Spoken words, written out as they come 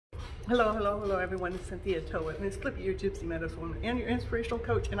Hello everyone, it's Cynthia Toet, and it's Flip your Gypsy Medicine Woman and your Inspirational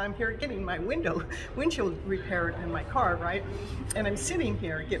Coach, and I'm here getting my windshield repaired in my car, right? And I'm sitting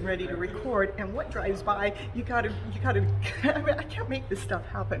here getting ready to record, and what drives by, you gotta, I mean, I can't make this stuff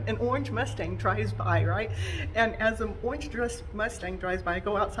happen. An orange Mustang drives by, right? And as an orange Mustang drives by, I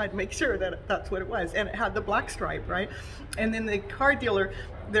go outside to make sure that that's what it was, and it had the black stripe, right? And then the car dealer,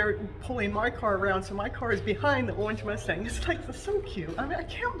 they're pulling my car around, so my car is behind the orange Mustang. It's like, it's so cute. I mean, I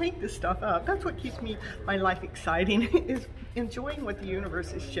can't make this stuff up. That's what keeps my life exciting, is enjoying what the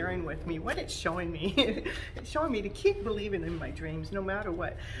universe is sharing with me, what it's showing me. It's showing me to keep believing in my dreams, no matter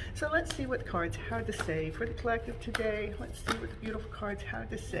what. So let's see what the cards had to say for the collective today. Let's see what the beautiful cards had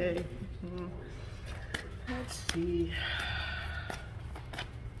to say. Let's see.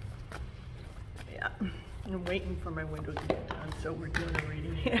 Yeah. I'm waiting for my window to get done, so we're doing a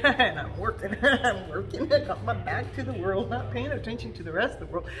reading. And I'm working. I got my back to the world, not paying attention to the rest of the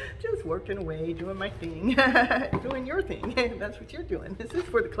world, just working away, doing my thing, doing your thing. That's what you're doing. This is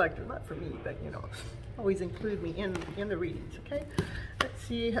for the collector, not for me, but you know, always include me in the readings, okay? Let's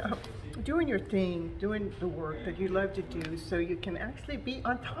see, doing your thing, doing the work that you love to do, so you can actually be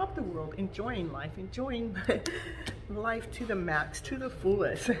on top of the world, enjoying life, enjoying life to the max, to the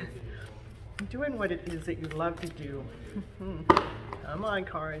fullest. Doing what it is that you love to do. Come on,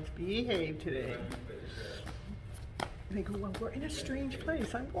 cards, behave today. They go, well, we're in a strange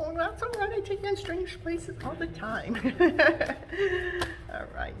place. I'm going, that's all right, I take you in strange places all the time. All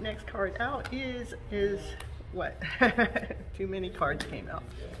right, next card out is what? Too many cards came out.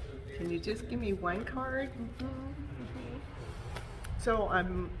 Can you just give me one card? So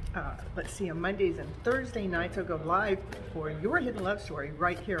I'm, let's see, on Mondays and Thursday nights I'll go live for Your Hidden Love Story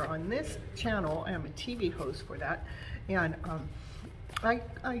right here on this channel. I am a TV host for that. And I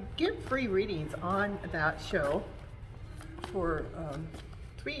give free readings on that show for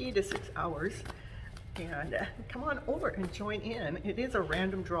 3 to 6 hours. And come on over and join in. It is a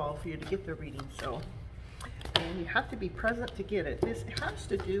random draw for you to get the reading, so. And you have to be present to get it. This has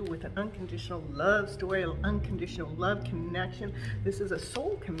to do with an unconditional love story, an unconditional love connection. This is a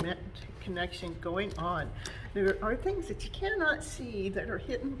soul connection going on. There are things that you cannot see that are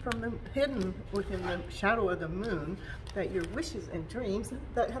hidden within the shadow of the moon, that your wishes and dreams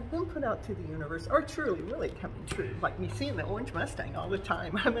that have been put out to the universe are truly, really coming true. Like me seeing the orange Mustang all the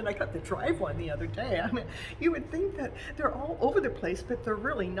time. I mean, I got to drive one the other day. I mean, you would think that they're all over the place, but they're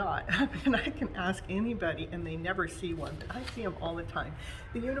really not. I mean, I can ask anybody and they never see one, but I see them all the time.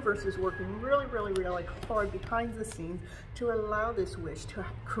 The universe is working really, really, really hard behind the scenes to allow this wish, to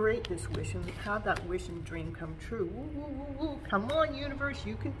create this wish, and have that wish and dream come true. Woo, woo, woo, woo. Come on, universe,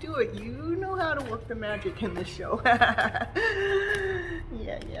 you can do it. You know how to work the magic in this show. Yeah,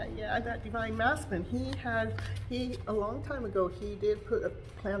 that divine masculine, he a long time ago, he did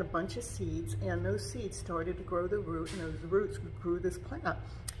plant a bunch of seeds, and those seeds started to grow the root, and those roots grew this plant.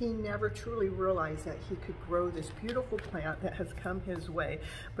 He never truly realized that he could grow this beautiful plant that has come his way.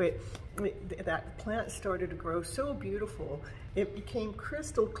 But that plant started to grow so beautiful, it became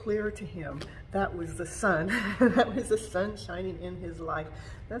crystal clear to him that was the sun. That was the sun shining in his life.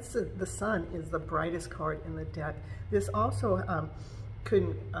 That's the sun is the brightest card in the deck. This also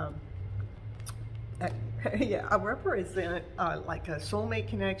couldn't represent like a soulmate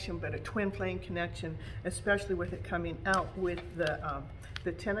connection, but a twin flame connection, especially with it coming out with the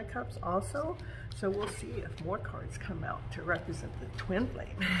Ten of Cups also. So we'll see if more cards come out to represent the twin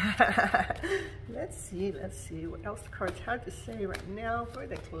flame. Let's see what else the cards have to say right now for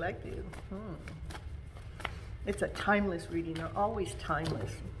the collective. It's a timeless reading. They're always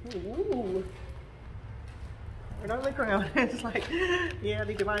timeless. Ooh. When I look around, it's like, yeah,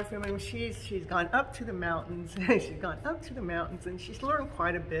 the divine feminine, she's gone up to the mountains. She's gone up to the mountains, and she's learned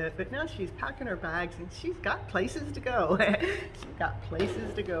quite a bit, but now she's packing her bags, and she's got places to go. She's got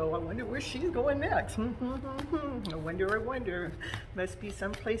places to go. I wonder where she's going next. I wonder. Must be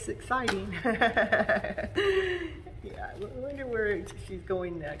someplace exciting. Yeah, I wonder where she's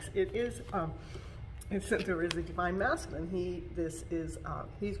going next. It is, and since there is a divine masculine,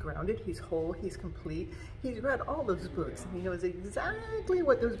 he's grounded, he's whole, he's complete. He's read all those books, and he knows exactly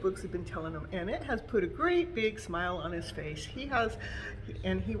what those books have been telling him, and it has put a great big smile on his face. He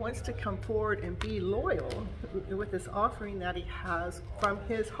wants to come forward and be loyal with this offering that he has from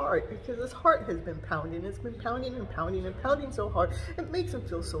his heart, because his heart has been pounding. It's been pounding and pounding and pounding so hard. It makes him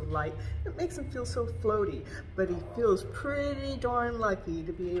feel so light. It makes him feel so floaty, but he feels pretty darn lucky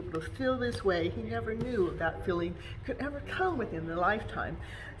to be able to feel this way. He never knew that feeling could ever come within the lifetime.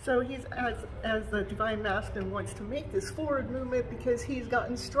 So he's, as the Divine Masculine wants to make this forward movement because he's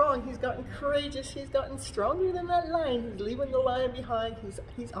gotten strong, he's gotten courageous, he's gotten stronger than that lion. He's leaving the lion behind.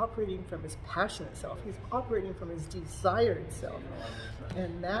 He's operating from his passionate self. He's operating from his desired self.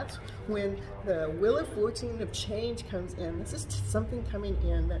 And that's when the wheel of fortune of change comes in. This is something coming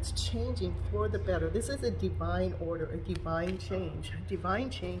in that's changing for the better. This is a divine order, a divine change. A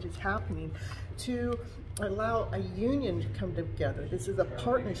divine change is happening to allow a union to come together. This is a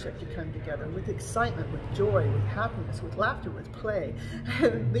partnership to come together with excitement, with joy, with happiness, with laughter, with play.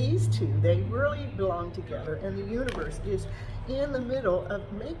 And these two, they really belong together, and the universe is in the middle of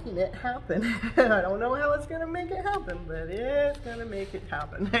making it happen. I don't know how it's going to make it happen, but it's going to make it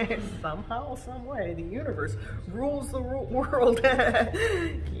happen. Somehow, some way, the universe rules the world.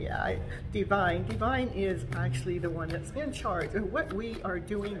 Yeah, divine. Divine is actually the one that's in charge of what we are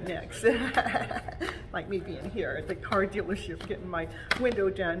doing next. Like me being here at the car dealership getting my window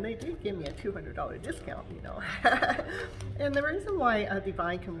done. They did give me a $200 discount, you know. And the reason why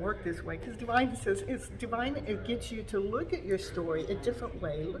divine can work this way, because divine says it gets you to look at your story a different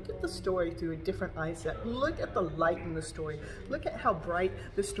way. Look at the story through a different eyesight. Look at the light in the story. Look at how bright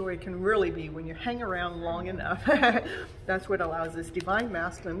the story can really be when you hang around long enough. That's what allows this Divine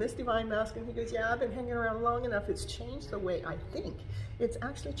Masculine. This Divine Masculine, he goes, yeah, I've been hanging around long enough. It's changed the way I think. It's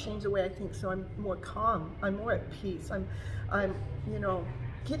actually changed the way I think, so I'm more calm. I'm more at peace. I'm, you know,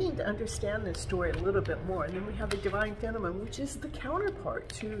 getting to understand this story a little bit more. And then we have the Divine Feminine, which is the counterpart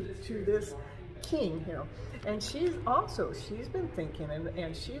to this king, you know. And she's been thinking,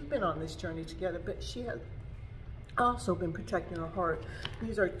 and she's been on this journey together, but she has also been protecting her heart.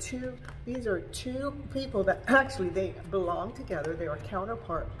 These are two people that actually, they belong together. They are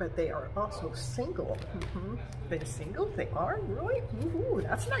counterpart, but they are also single. They're single. They are really. Ooh,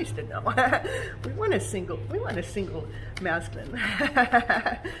 that's nice to know. We want a single masculine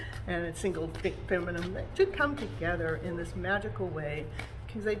and a single feminine to come together in this magical way,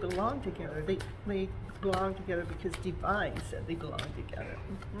 because they belong together. They belong together because Divine said they belong together.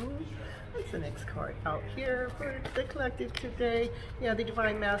 That's the next card out here for the collective today. Yeah, the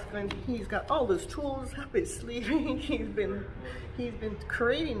Divine Masculine, he's got all those tools up his sleeve. He's been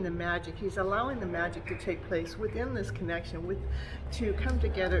creating the magic. He's allowing the magic to take place within this connection, to come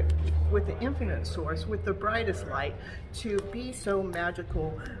together with the infinite source, with the brightest light, to be so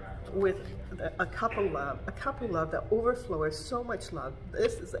magical with a couple love that overflows so much love.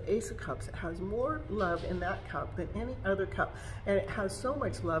 This is the Ace of Cups. It has more love in that cup than any other cup, and it has so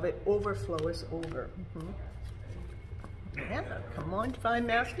much love it overflows over. Yeah, come on, Divine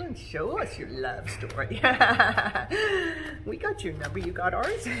Masculine, show us your love story. We got your number, you got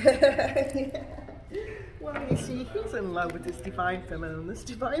ours. Yeah. Well, you see, he's in love with this Divine Feminine. This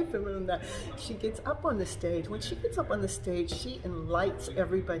Divine Feminine that she gets up on the stage. When she gets up on the stage, she enlightens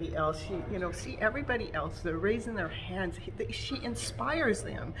everybody else. She, you know, see everybody else. They're raising their hands. She inspires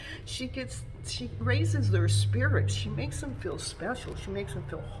them. She raises their spirits. She makes them feel special. She makes them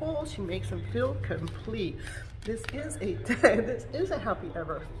feel whole. She makes them feel complete. This is a happy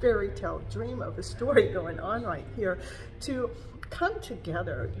ever fairy tale dream of a story going on right here to come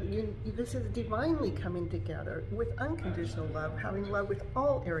together. This is divinely coming together with unconditional love, having love with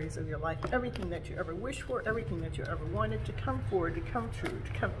all areas of your life, everything that you ever wished for, everything that you ever wanted to come forward, to come true,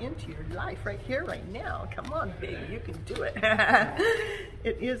 to come into your life right here, right now. Come on, baby, you can do it.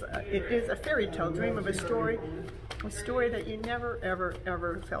 It is a fairy tale dream of a story that you never, ever,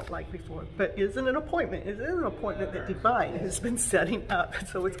 ever felt like before. But isn't an appointment? It is an appointment that Divine has been setting up.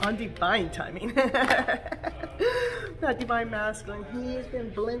 So it's on divine timing. That Divine Masculine, he's been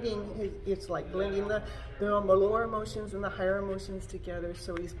blending, it's like blending the lower emotions and the higher emotions together.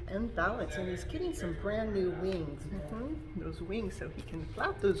 So he's in balance, and he's getting some brand new wings. Those wings, so he can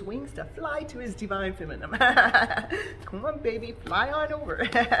flap those wings to fly to his Divine Feminine. Come on, baby, fly on over.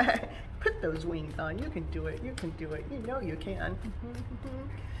 Put those wings on. You can do it. You can do it. You know you can.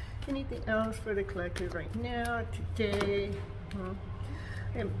 Anything else for the collective right now, today?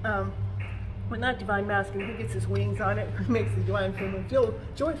 When that Divine Masculine, he gets his wings on it, makes the Divine Feminine feel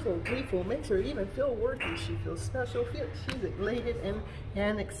joyful, gleeful, makes her even feel worthy. She feels special. She's elated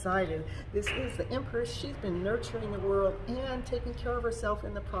and excited. This is the Empress. She's been nurturing the world and taking care of herself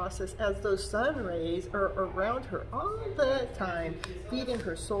in the process, as those sun rays are around her all the time, feeding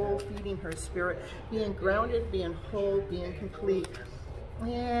her soul, feeding her spirit, being grounded, being whole, being complete.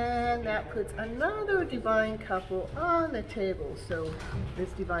 And that puts another divine couple on the table. So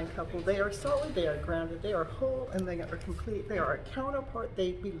this divine couple, they are solid, they are grounded, they are whole, and they are complete. They are a counterpart.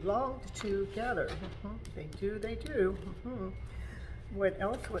 They belong together. They do. what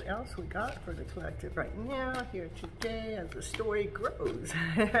else we got for the collective right now, here today, as the story grows.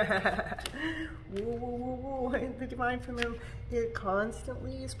 Woo, woo, woo, woo. The Divine Feminine, it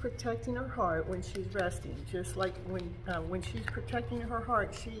constantly is protecting her heart when she's resting. Just like when she's protecting her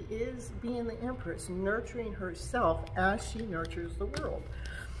heart, she is being the Empress, nurturing herself as she nurtures the world.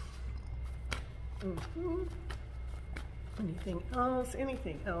 Anything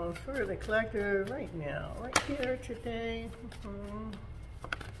else for the collective right now, right here today?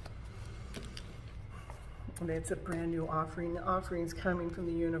 It's a brand new offering. The offering's coming from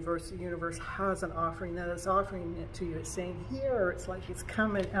the universe. The universe has an offering that is offering it to you. It's saying here, it's like it's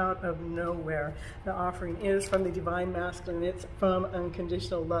coming out of nowhere. The offering is from the Divine Masculine. It's from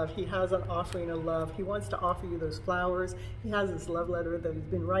unconditional love. He has an offering of love. He wants to offer you those flowers. He has this love letter that he's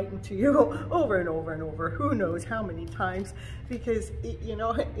been writing to you over and over and over, who knows how many times, because, you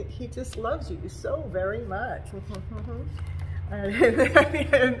know, he just loves you so very much.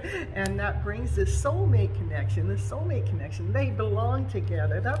 And that brings this soulmate connection. The soulmate connection, they belong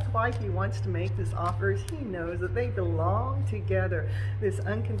together. That's why he wants to make this offer. He knows that they belong together. This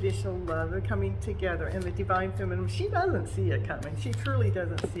unconditional love, they're coming together. And the Divine Feminine, she doesn't see it coming. She truly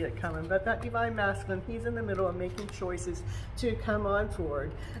doesn't see it coming. But that Divine Masculine, he's in the middle of making choices to come on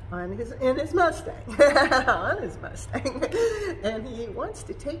forward in his Mustang, on his Mustang. And he wants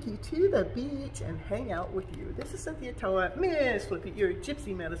to take you to the beach and hang out with you. This is Cynthia Toet, Miss Flippy, your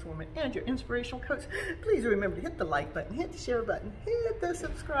Gypsy Medicine Woman and your Inspirational Coach. Please remember to hit the like button, hit the share button, hit the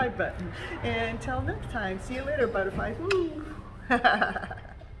subscribe button. And until next time, see you later, butterflies. Woo.